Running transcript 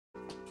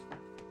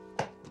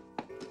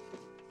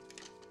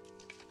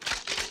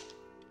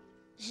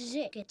is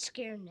it. Get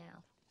scared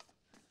now.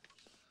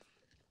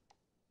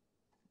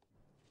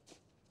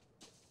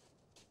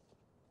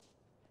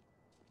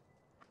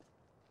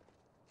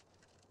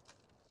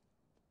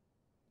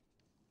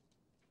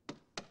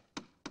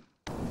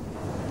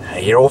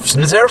 Hier op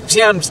zijn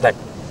zerfjamstek.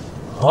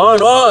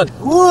 On.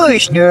 Hoe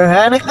snur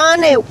aan ik aan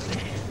nu?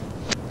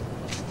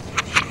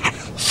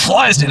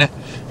 Flies in it.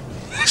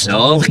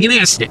 Zo, geen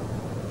eerste.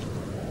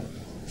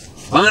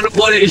 Van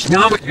wat is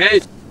namelijk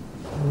heet.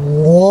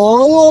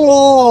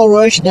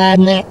 Rush that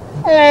net.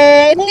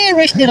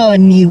 Nearest it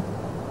on you.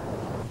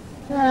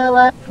 Well,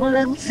 a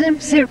little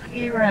sim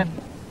here.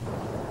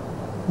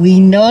 We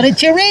know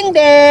that you're in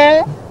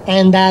there,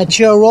 and that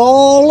you're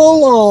all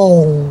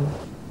alone.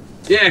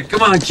 Yeah,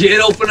 come on,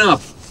 kid, open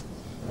up.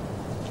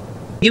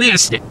 Geen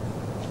eerste.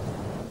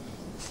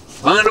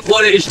 Van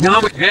wat is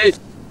namelijk heet.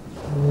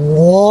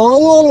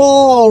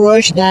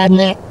 Rush that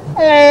net.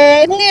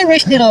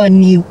 Nearest it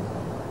on you.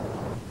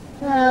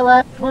 Well,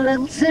 a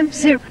little sim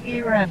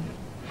here.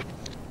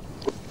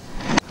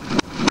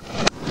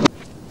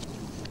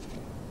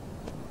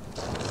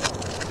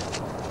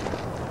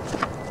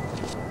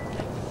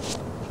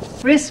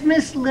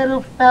 Christmas,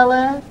 little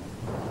fella.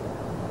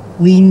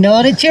 We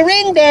know that you're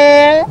in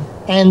there,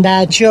 and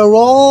that you're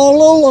all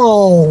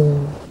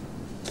alone.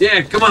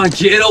 Yeah, come on,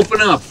 kid,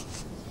 open up.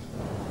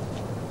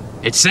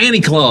 It's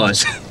Santa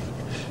Claus.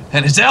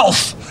 And it's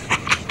Elf.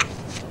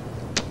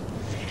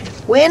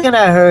 We're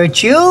gonna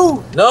hurt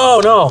you.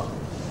 No.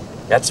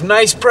 Got some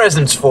nice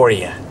presents for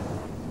you.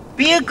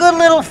 Be a good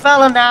little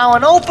fella now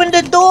and open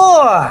the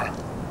door.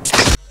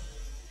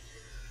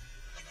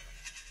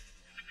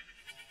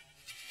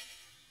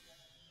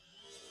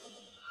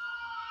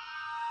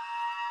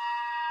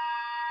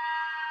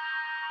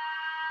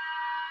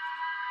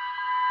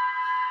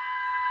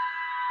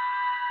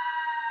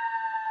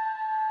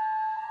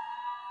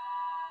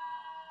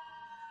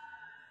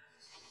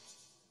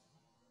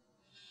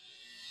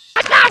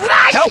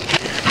 Help!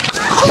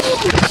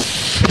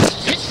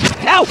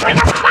 Help!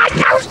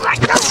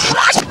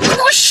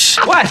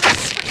 What?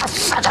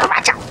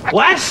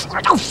 What?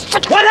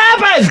 What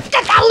happened?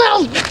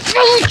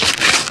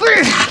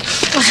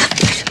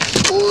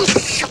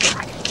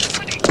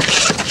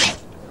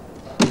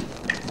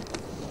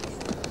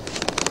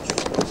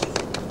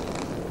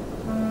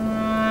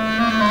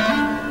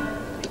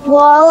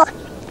 Well,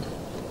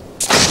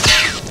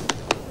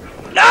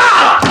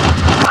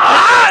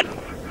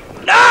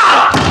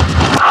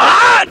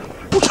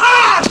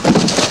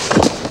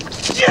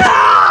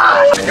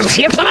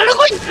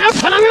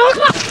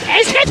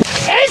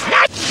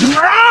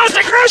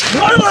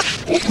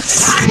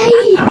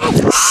 Say